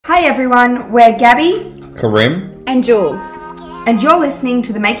Hey everyone, we're Gabby, Karim, and Jules, and you're listening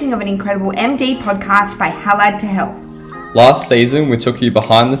to the Making of an Incredible MD podcast by Allied to Health. Last season we took you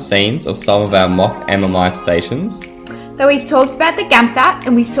behind the scenes of some of our mock MMI stations. So we've talked about the GAMSAT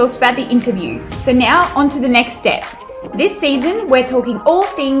and we've talked about the interviews. So now on to the next step. This season we're talking all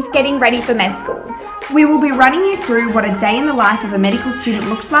things getting ready for med school. We will be running you through what a day in the life of a medical student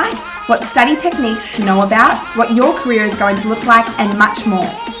looks like, what study techniques to know about, what your career is going to look like, and much more.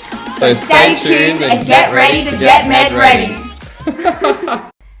 So stay tuned and get ready to get med ready.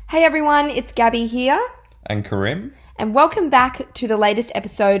 Hey everyone, it's Gabby here. And Karim. And welcome back to the latest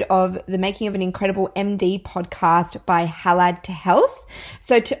episode of the Making of an Incredible MD podcast by Allied to Health.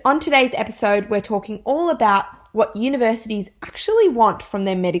 So on today's episode, we're talking all about what universities actually want from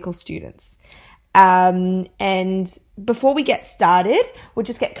their medical students. And before we get started, we'll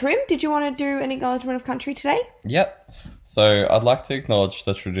just get Karim. Did you want to do an acknowledgement of country today? Yep. So I'd like to acknowledge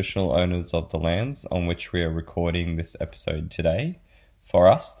the traditional owners of the lands on which we are recording this episode today. For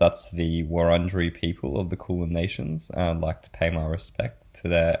us, that's the Wurundjeri people of the Kulin Nations. I'd like to pay my respect to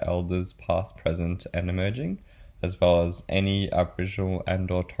their elders past, present and emerging, as well as any Aboriginal and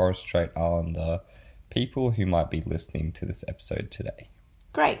or Torres Strait Islander people who might be listening to this episode today.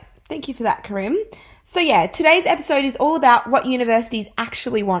 Great. Thank you for that, Karim. So yeah, today's episode is all about what universities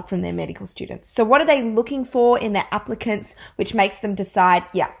actually want from their medical students. So what are they looking for in their applicants, which makes them decide,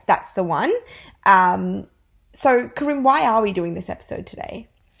 yeah, that's the one. So Karim, why are we doing this episode today?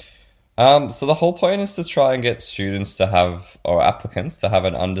 So the whole point is to try and get students to have, or applicants to have,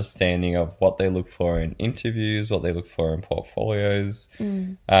 an understanding of what they look for in interviews, what they look for in portfolios.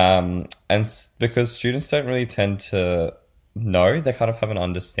 Because students don't really tend to know, they kind of have an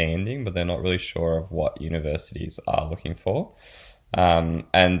understanding, but they're not really sure of what universities are looking for.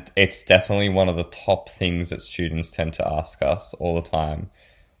 And it's definitely one of the top things that students tend to ask us all the time.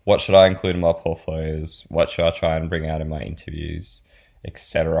 What should I include in my portfolios? What should I try and bring out in my interviews,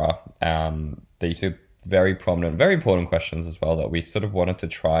 etc.? These are very prominent, very important questions as well that we sort of wanted to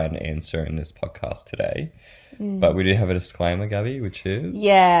try and answer in this podcast today. But we do have a disclaimer, Gabby, which is...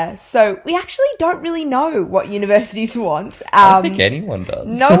 Yeah, so we actually don't really know what universities want. I don't think anyone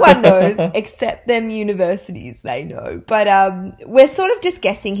does. No one knows except them universities, they know. But we're sort of just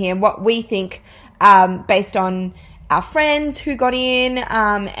guessing here what we think based on our friends who got in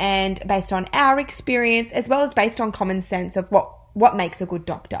and based on our experience, as well as based on common sense of what makes a good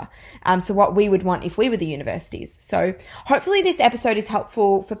doctor. So what we would want if we were the universities. So hopefully this episode is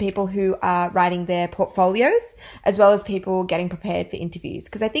helpful for people who are writing their portfolios, as well as people getting prepared for interviews,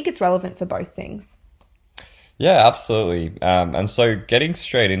 because I think it's relevant for both things. Yeah, absolutely. And so getting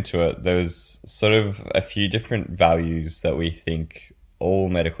straight into it, there's sort of a few different values that we think all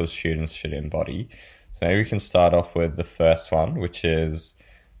medical students should embody. So maybe we can start off with the first one, which is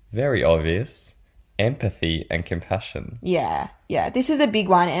very obvious: empathy and compassion. Yeah. This is a big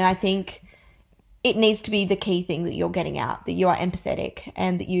one, and I think it needs to be the key thing that you're getting out, that you are empathetic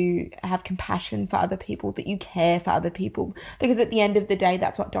and that you have compassion for other people, that you care for other people. Because at the end of the day,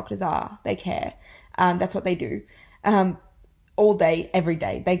 that's what doctors are. They care. That's what they do. All day, every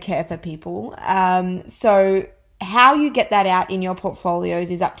day, they care for people. So how you get that out in your portfolios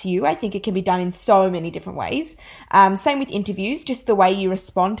is up to you. I think it can be done in so many different ways. Same with interviews, just the way you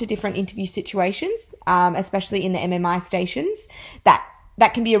respond to different interview situations, especially in the MMI stations,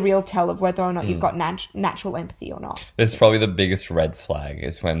 that can be a real tell of whether or not you've got natural empathy or not. It's probably the biggest red flag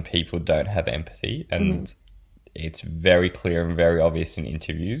is when people don't have empathy, and it's very clear and very obvious in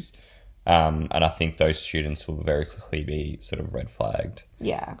interviews. And I think those students will very quickly be sort of red flagged.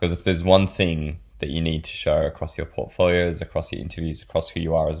 Yeah. Because if there's one thing that you need to show across your portfolios, across your interviews, across who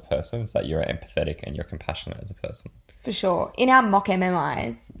you are as a person, is that you're empathetic and you're compassionate as a person. For sure. In our mock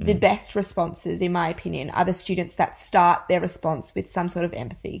MMIs, the best responses, in my opinion, are the students that start their response with some sort of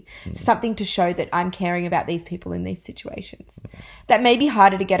empathy, something to show that I'm caring about these people in these situations. That may be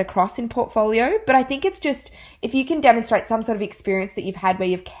harder to get across in portfolio, but I think it's just, if you can demonstrate some sort of experience that you've had where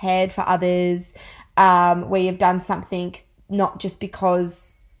you've cared for others, where you've done something not just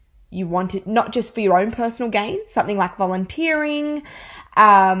because you want it, not just for your own personal gain, something like volunteering,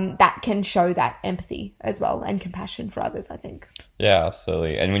 that can show that empathy as well and compassion for others, I think. Yeah,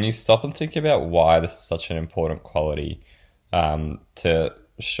 absolutely. And when you stop and think about why this is such an important quality to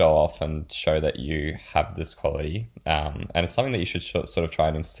show off and show that you have this quality, and it's something that you should sort of try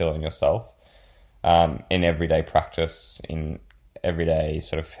and instill in yourself in everyday practice, in everyday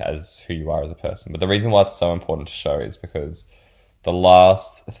sort of as who you are as a person. But the reason why it's so important to show is because the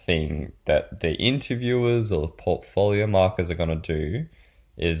last thing that the interviewers or the portfolio markers are going to do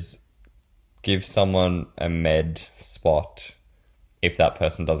is give someone a med spot if that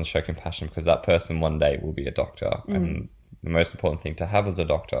person doesn't show compassion, because that person one day will be a doctor. And the most important thing to have as a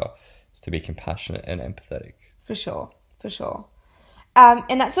doctor is to be compassionate and empathetic. For sure.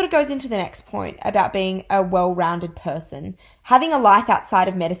 And that sort of goes into the next point about being a well-rounded person. Having a life outside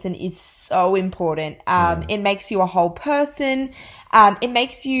of medicine is so important. It makes you a whole person. It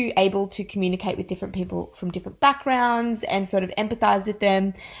makes you able to communicate with different people from different backgrounds and sort of empathize with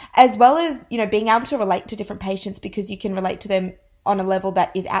them, as well as, you know, being able to relate to different patients because you can relate to them on a level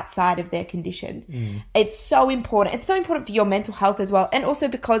that is outside of their condition. It's so important. It's so important for your mental health as well. And also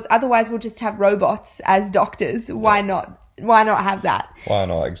because otherwise we'll just have robots as doctors. Why not? Why not have that? Why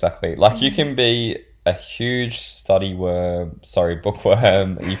not? Exactly. Like, you can be a huge bookworm.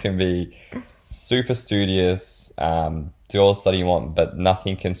 You can be super studious, do all the study you want, but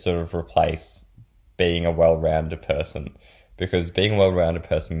nothing can sort of replace being a well-rounded person. Because being a well-rounded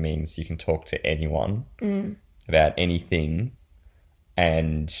person means you can talk to anyone about anything,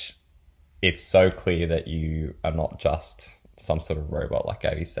 and it's so clear that you are not just some sort of robot, like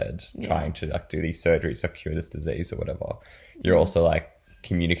Gabby said, trying to like do these surgeries or cure this disease or whatever. You're also like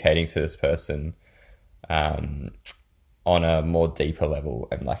communicating to this person on a more deeper level,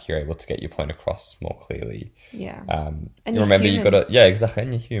 and like you're able to get your point across more clearly. And remember, you got to, exactly,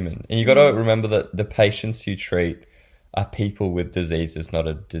 and you're human. And you got to remember that the patients you treat are people with diseases, not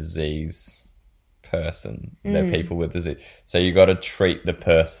a disease person. They're people with disease. So you got to treat the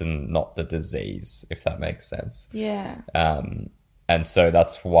person, not the disease, if that makes sense. And so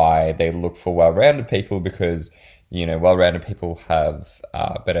that's why they look for well-rounded people, because, you know, well-rounded people have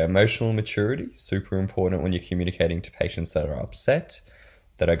better emotional maturity. Super important when you're communicating to patients that are upset,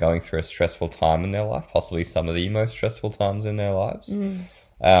 that are going through a stressful time in their life, possibly some of the most stressful times in their lives.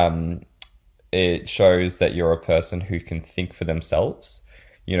 It shows that you're a person who can think for themselves.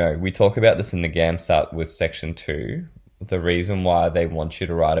 You know, we talk about this in the GAMSAT with section 2. The reason why they want you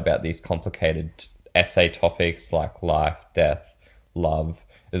to write about these complicated essay topics like life, death, love,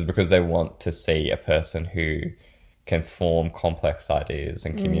 is because they want to see a person who can form complex ideas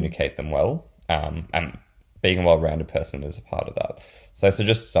and communicate them well. And being a well-rounded person is a part of that. So those are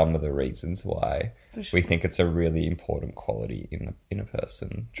just some of the reasons why we think it's a really important quality in a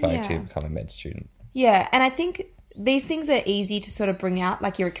person trying to become a med student. Yeah, and I think these things are easy to sort of bring out,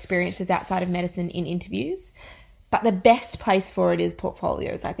 like your experiences outside of medicine in interviews. But the best place for it is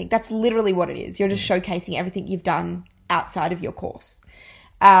portfolios, I think. That's literally what it is. You're just showcasing everything you've done outside of your course.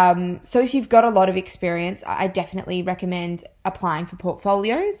 So if you've got a lot of experience, I definitely recommend applying for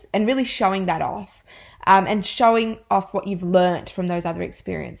portfolios and really showing that off, and showing off what you've learnt from those other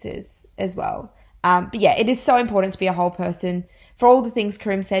experiences as well. But yeah, it is so important to be a whole person for all the things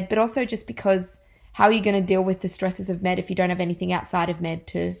Karim said, but also just because how are you going to deal with the stresses of med if you don't have anything outside of med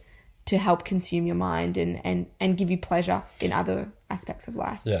to help consume your mind and give you pleasure in other aspects of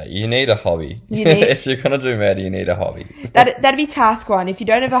life? Yeah, you need a hobby. If you're going to do med, you need a hobby. That'd be task 1. If you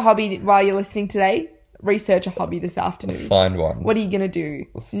don't have a hobby while you're listening today, research a hobby this afternoon. Find one. What are you going to do?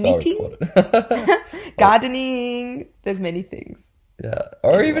 So knitting? Important. Gardening? There's many things. Yeah,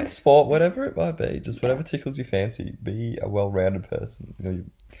 or even sport, whatever it might be. Just whatever tickles your fancy. Be a well-rounded person.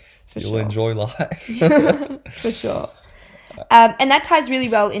 You'll enjoy life. For sure. And that ties really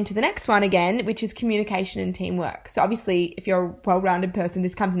well into the next one again, which is communication and teamwork. So obviously, if you're a well-rounded person,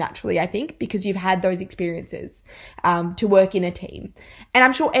 this comes naturally, I think, because you've had those experiences to work in a team. And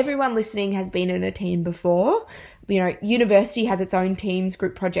I'm sure everyone listening has been in a team before. You know, university has its own teams,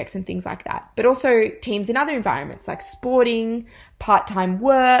 group projects and things like that. But also teams in other environments like sporting, part-time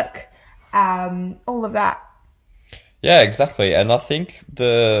work, all of that. Yeah, exactly. And I think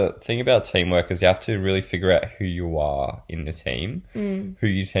the thing about teamwork is you have to really figure out who you are in the team, who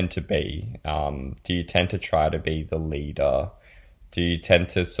you tend to be. Do you tend to try to be the leader? Do you tend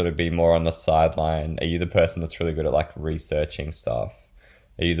to sort of be more on the sideline? Are you the person that's really good at like researching stuff?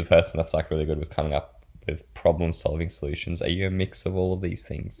 Are you the person that's like really good with coming up with problem-solving solutions? Are you a mix of all of these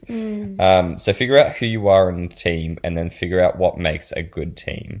things? So figure out who you are in the team and then figure out what makes a good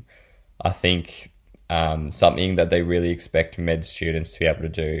team. I think something that they really expect med students to be able to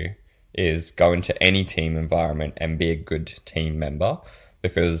do is go into any team environment and be a good team member,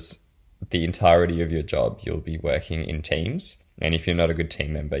 because the entirety of your job, you'll be working in teams. And if you're not a good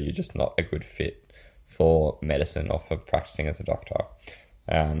team member, you're just not a good fit for medicine or for practicing as a doctor.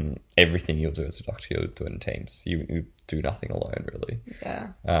 Everything you'll do as a doctor, you'll do in teams. You do nothing alone, really.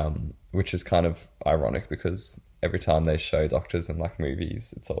 Yeah. Which is kind of ironic, because every time they show doctors in like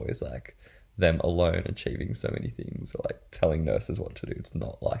movies, it's always like them alone achieving so many things, or like telling nurses what to do. It's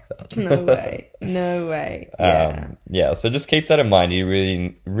not like that. No way. Yeah. So just keep that in mind. You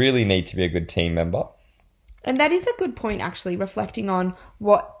really need to be a good team member. And that is a good point, actually, reflecting on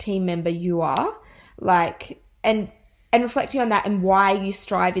what team member you are, like, and reflecting on that and why you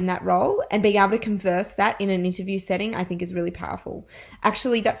strive in that role, and being able to converse that in an interview setting, I think is really powerful.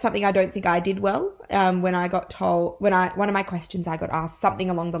 Actually, that's something I don't think I did well. When I got told, one of my questions I got asked something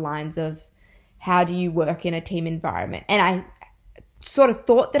along the lines of, how do you work in a team environment? And I sort of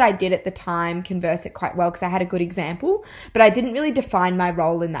thought that I did at the time converse it quite well because I had a good example, but I didn't really define my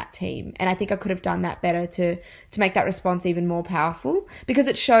role in that team. And I think I could have done that better to make that response even more powerful, because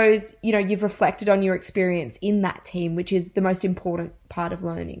it shows, you know, you've reflected on your experience in that team, which is the most important part of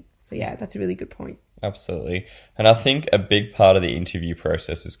learning. So yeah, that's a really good point. Absolutely. And I think a big part of the interview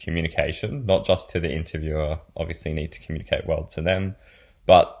process is communication, not just to the interviewer. Obviously, you need to communicate well to them,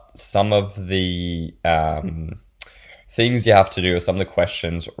 but some of the things you have to do, or some of the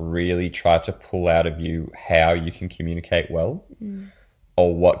questions really try to pull out of you how you can communicate well,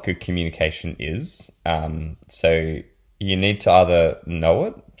 or what good communication is. So you need to either know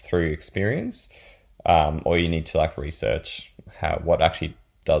it through experience, or you need to like research what actually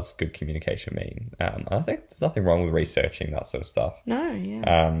does good communication mean. I think there's nothing wrong with researching that sort of stuff. No,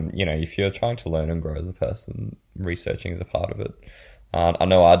 yeah. You know, if you're trying to learn and grow as a person, researching is a part of it. I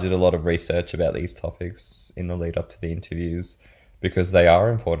know I did a lot of research about these topics in the lead up to the interviews, because they are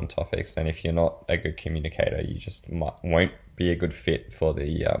important topics. And if you're not a good communicator, you just won't be a good fit for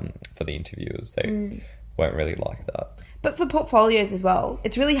the interviewers. They won't really like that. But for portfolios as well,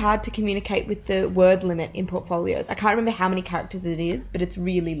 it's really hard to communicate with the word limit in portfolios. I can't remember how many characters it is, but it's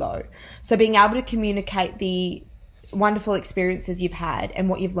really low. So being able to communicate the wonderful experiences you've had and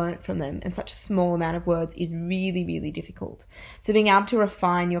what you've learned from them in such a small amount of words is really, really difficult. So being able to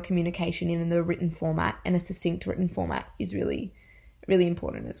refine your communication in the written format and a succinct written format is really, really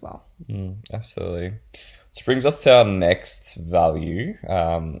important as well. Absolutely. Which brings us to our next value,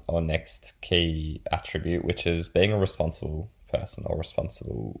 or next key attribute, which is being a responsible person, or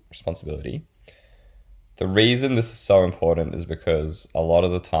responsibility. The reason this is so important is because a lot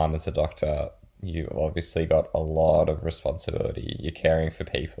of the time as a doctor, you've obviously got a lot of responsibility. You're caring for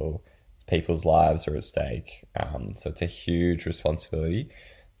people. People's lives are at stake. So it's a huge responsibility.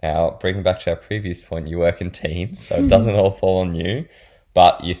 Now, bringing back to our previous point, you work in teams, so it doesn't all fall on you,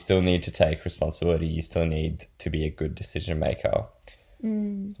 but you still need to take responsibility. You still need to be a good decision maker.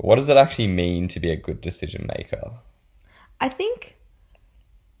 So what does it actually mean to be a good decision maker? I think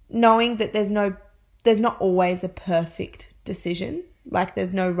knowing that there's not always a perfect decision. Like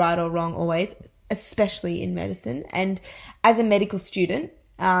there's no right or wrong always, especially in medicine. And as a medical student,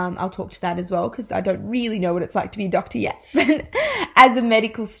 I'll talk to that as well, because I don't really know what it's like to be a doctor yet. But as a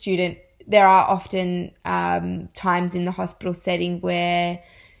medical student, there are often times in the hospital setting where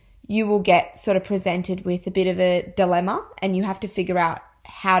you will get sort of presented with a bit of a dilemma, and you have to figure out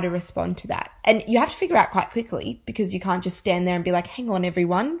how to respond to that. And you have to figure out quite quickly, because you can't just stand there and be like, hang on,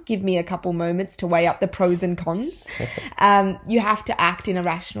 everyone, give me a couple moments to weigh up the pros and cons. You have to act in a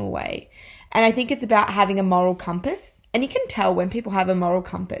rational way. And I think it's about having a moral compass. And you can tell when people have a moral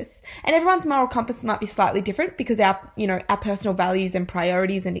compass. And everyone's moral compass might be slightly different, because our personal values and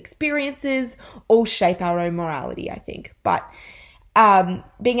priorities and experiences all shape our own morality, I think. But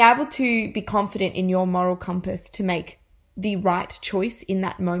being able to be confident in your moral compass to make the right choice in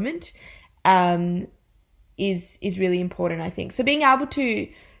that moment is really important, I think. So being able to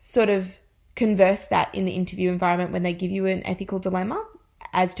sort of converse that in the interview environment when they give you an ethical dilemma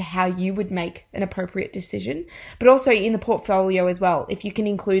as to how you would make an appropriate decision, but also in the portfolio as well. If you can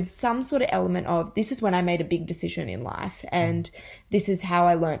include some sort of element of, this is when I made a big decision in life and this is how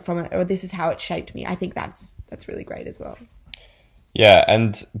I learned from it, or this is how it shaped me. I think that's really great as well. Yeah,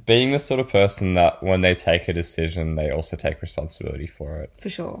 and being the sort of person that when they take a decision, they also take responsibility for it. For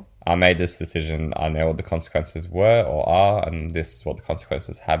sure. I made this decision, I know what the consequences were or are, and this is what the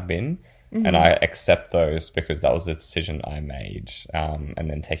consequences have been. Mm-hmm. And I accept those because that was a decision I made, and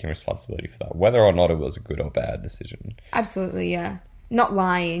then taking responsibility for that, whether or not it was a good or bad decision. Absolutely, yeah. Not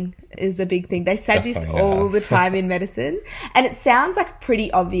lying is a big thing. They say this all the time in medicine, and it sounds like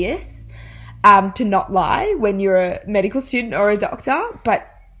pretty obvious to not lie when you're a medical student or a doctor,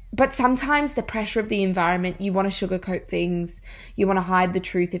 but sometimes the pressure of the environment, you want to sugarcoat things, you want to hide the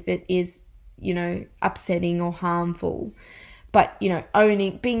truth if it is, upsetting or harmful. But,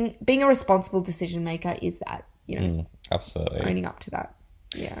 being a responsible decision maker is that, absolutely owning up to that.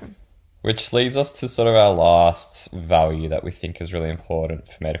 Yeah. Which leads us to sort of our last value that we think is really important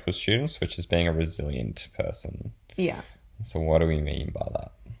for medical students, which is being a resilient person. Yeah. So what do we mean by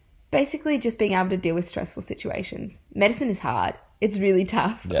that? Basically just being able to deal with stressful situations. Medicine is hard. It's really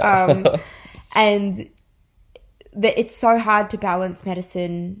tough. Yeah. And it's so hard to balance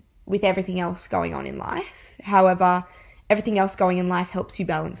medicine with everything else going on in life. However, everything else going in life helps you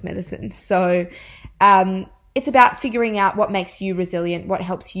balance medicine. So it's about figuring out what makes you resilient, what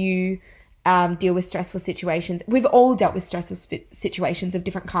helps you deal with stressful situations. We've all dealt with stressful situations of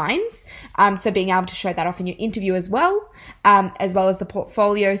different kinds. So being able to show that off in your interview as well as the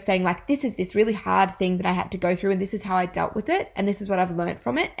portfolio, saying like, this is this really hard thing that I had to go through and this is how I dealt with it and this is what I've learned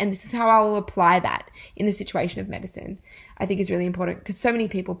from it and this is how I will apply that in the situation of medicine, I think is really important, because so many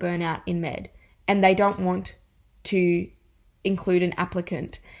people burn out in med and they don't want to include an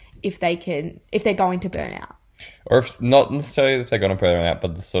applicant if they're going to burn out. Or if not necessarily if they're going to burn out,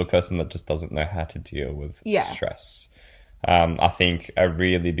 but the sort of person that just doesn't know how to deal with stress. I think a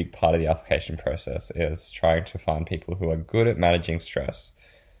really big part of the application process is trying to find people who are good at managing stress,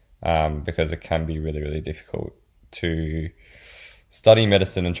 because it can be really, really difficult to study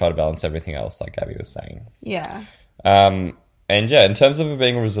medicine and try to balance everything else, like Gabby was saying. Yeah. And yeah, in terms of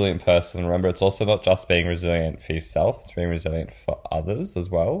being a resilient person, remember, it's also not just being resilient for yourself, it's being resilient for others as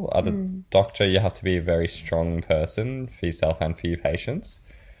well. Doctor, you have to be a very strong person for yourself and for your patients.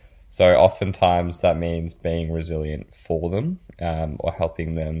 So oftentimes that means being resilient for them, or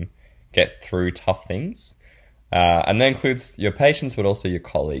helping them get through tough things. And that includes your patients, but also your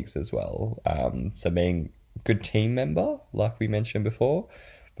colleagues as well. So being a good team member, like we mentioned before,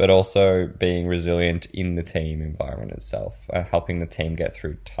 but also being resilient in the team environment itself, helping the team get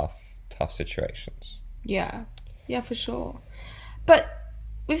through tough situations. Yeah, for sure. But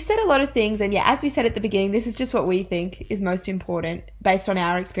we've said a lot of things, and as we said at the beginning, this is just what we think is most important based on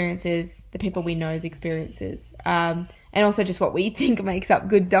our experiences, the people we know's experiences, and also just what we think makes up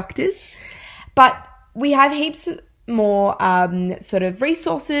good doctors. But we have heaps more sort of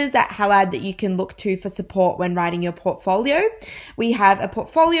resources at Halad that you can look to for support when writing your portfolio. We have a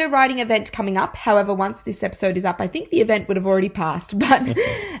portfolio writing event coming up. However, once this episode is up, I think the event would have already passed, but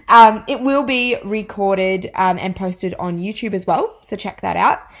it will be recorded and posted on YouTube as well. So check that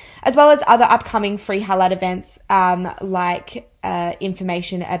out, as well as other upcoming free Halad events, like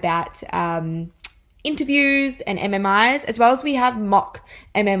information about interviews and MMIs, as well as we have mock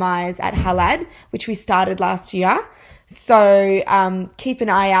MMIs at Halad, which we started last year. So keep an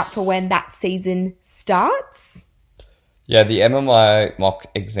eye out for when that season starts. Yeah, the MMI mock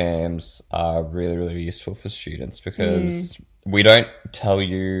exams are really, really useful for students, because we don't tell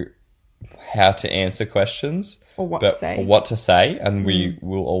you how to answer questions or what to say, and we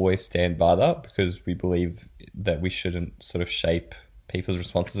will always stand by that, because we believe that we shouldn't sort of shape people's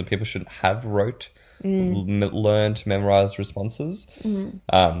responses, and people shouldn't have learned, memorized responses.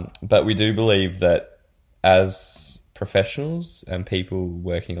 But we do believe that as professionals and people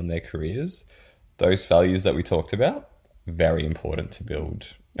working on their careers, those values that we talked about, very important to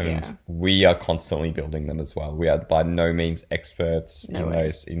build. And we are constantly building them as well. We are by no means experts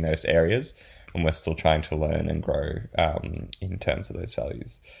in those areas, and we're still trying to learn and grow in terms of those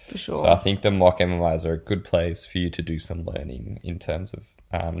values. For sure. So I think the mock MMIs are a good place for you to do some learning in terms of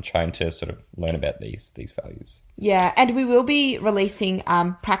trying to sort of learn about these values. Yeah, and we will be releasing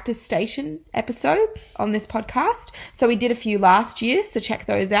practice station episodes on this podcast. So we did a few last year, so check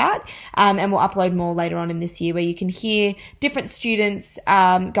those out. And we'll upload more later on in this year, where you can hear different students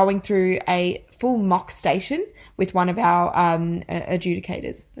going through a full mock station with one of our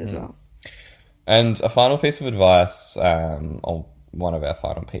adjudicators as well. And a final piece of advice, or one of our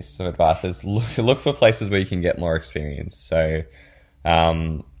final pieces of advice, is look for places where you can get more experience. So,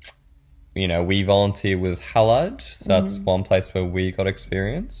 we volunteer with Halad, so that's one place where we got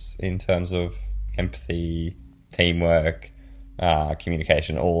experience in terms of empathy, teamwork,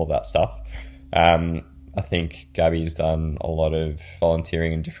 communication, all of that stuff. I think Gabby's done a lot of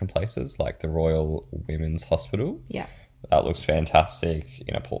volunteering in different places, like the Royal Women's Hospital. Yeah. That looks fantastic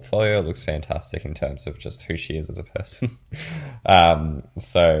in a portfolio. It looks fantastic in terms of just who she is as a person.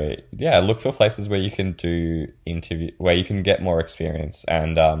 So yeah, look for places where you can where you can get more experience.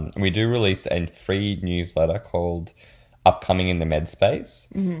 And we do release a free newsletter called Upcoming in the Med Space,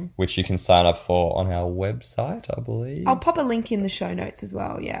 which you can sign up for on our website, I believe. I'll pop a link in the show notes as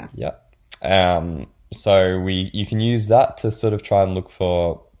well. Yeah. Yeah. So you can use that to sort of try and look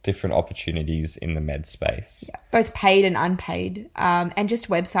for different opportunities in the med space. Yeah, both paid and unpaid, and just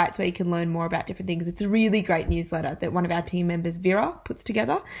websites where you can learn more about different things. It's a really great newsletter that one of our team members, Vera, puts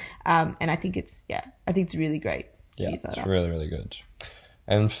together, and I think it's really great. Yeah, newsletter. It's really, really good.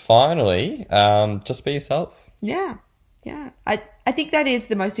 And finally, just be yourself. Yeah. I think that is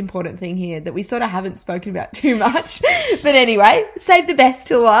the most important thing here that we sort of haven't spoken about too much. But anyway, save the best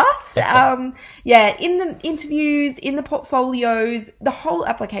till last. In the interviews, in the portfolios, the whole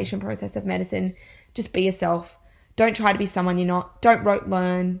application process of medicine, just be yourself. Don't try to be someone you're not. Don't rote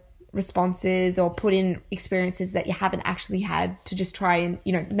learn. responses or put in experiences that you haven't actually had to just try and,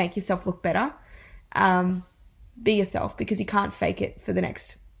 you know, make yourself look better. Be yourself, because you can't fake it for the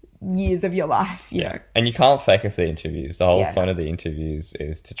next years of your life, you know. And you can't fake it for the interviews. The whole Yeah. point of the interviews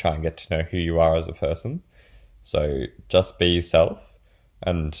is to try and get to know who you are as a person. So just be yourself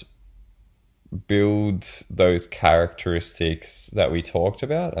and build those characteristics that we talked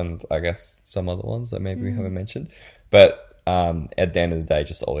about, and I guess some other ones that maybe we haven't mentioned. But at the end of the day,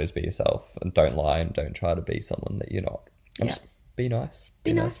 just always be yourself and don't lie and don't try to be someone that you're not. And Yeah. just be nice.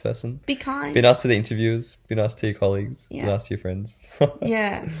 Be Be a nice. nice person. Be kind. Be nice to the interviewers. Be nice to your colleagues. Yeah. Be nice to your friends.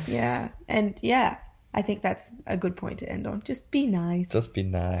 Yeah. And yeah, I think that's a good point to end on. Just be nice. Just be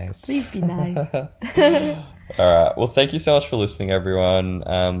nice. Please be nice. All right. Well, thank you so much for listening, everyone.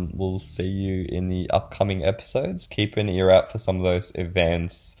 We'll see you in the upcoming episodes. Keep an ear out for some of those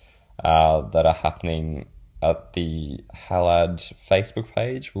events that are happening at the Halad Facebook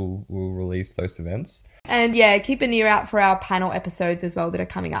page. We'll release those events. And yeah, keep an ear out for our panel episodes as well that are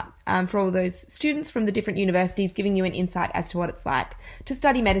coming up, for all those students from the different universities, giving you an insight as to what it's like to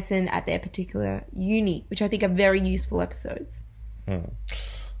study medicine at their particular uni, which I think are very useful episodes.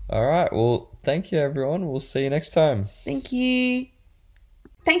 All right. Well, thank you, everyone. We'll see you next time. Thank you.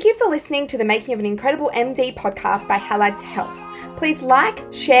 Thank you for listening to the Making of an Incredible MD podcast by Halad to Health. Please like,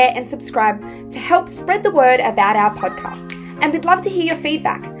 share, and subscribe to help spread the word about our podcast. And we'd love to hear your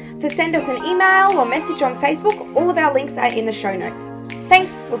feedback. So send us an email or message on Facebook. All of our links are in the show notes.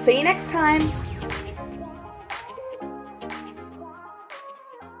 Thanks. We'll see you next time.